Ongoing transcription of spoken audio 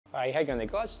Hey, how you going there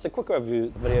guys? Just a quick overview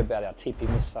of the video about our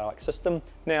TPMS system.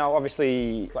 Now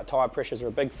obviously tyre pressures are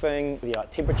a big thing, the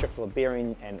temperature for the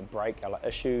bearing and brake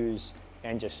issues,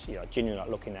 and just genuinely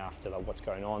looking after what's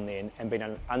going on there and being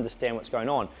able to understand what's going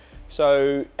on.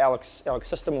 So our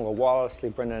system will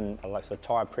wirelessly bring in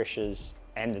tyre pressures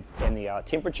and the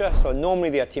temperature. So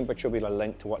normally the temperature will be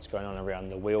linked to what's going on around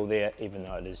the wheel there, even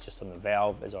though it is just on the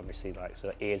valve, is obviously so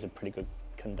the air is a pretty good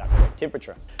conductor of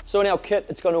temperature. So in our kit,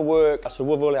 it's going to work with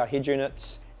all our head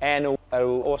units, and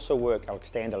it'll also work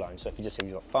standalone. So if you just have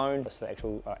your phone, it's the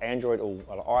actual Android or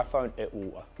iPhone, it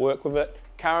will work with it.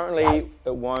 Currently,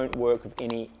 it won't work with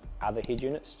any other head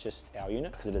units, just our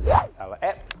unit, because it is our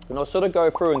app. And I'll sort of go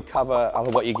through and cover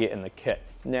what you get in the kit.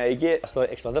 Now you get this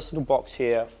little box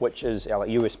here, which is our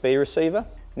USB receiver.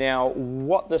 Now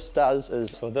what this does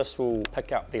is, this will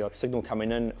pick up the signal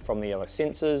coming in from the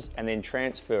sensors and then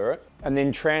transfer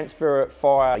it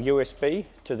via USB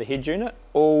to the head unit,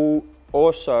 or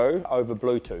also over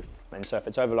Bluetooth. And so if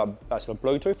it's over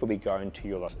Bluetooth, it'll be going to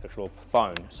your actual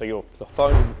phone. So the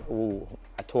phone will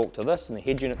talk to this, and the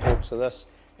head unit talks to this,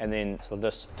 and then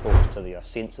this talks to the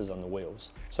sensors on the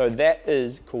wheels. So that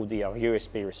is called the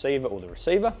USB receiver, or the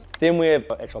receiver. Then we have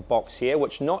an actual box here,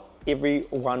 which not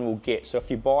everyone will get. So if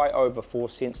you buy over 4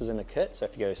 sensors in a kit, so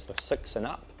if you go 6 and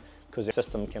up, because the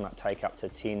system can take up to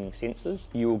 10 sensors,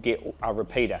 you will get a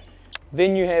repeater.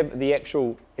 Then you have the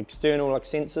actual external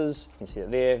sensors. You can see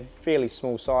that they're fairly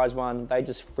small size one. They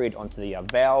just thread onto the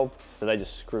valve, so they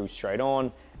just screw straight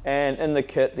on. And in the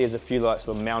kit, there's a few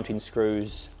mounting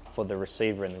screws for the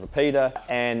receiver and the repeater,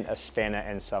 and a spanner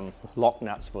and some lock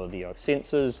nuts for the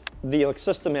sensors. The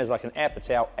system has an app. It's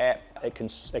our app. It can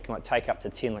take up to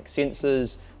 10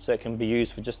 sensors, so it can be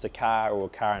used for just a car or a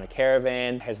car in a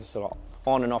caravan. It has a sort of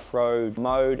on and off road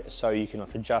mode, so you can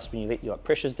adjust when you let your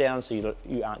pressures down, so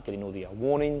you aren't getting all the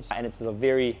warnings. And it's a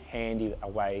very handy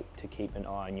way to keep an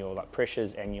eye on your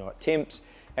pressures and your temps.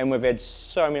 And we've had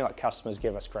so many customers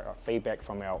give us great feedback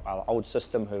from our old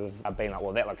system who have been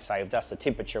well, that saved us. The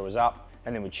temperature was up,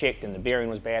 and then we checked and the bearing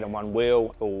was bad on one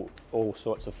wheel, all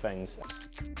sorts of things.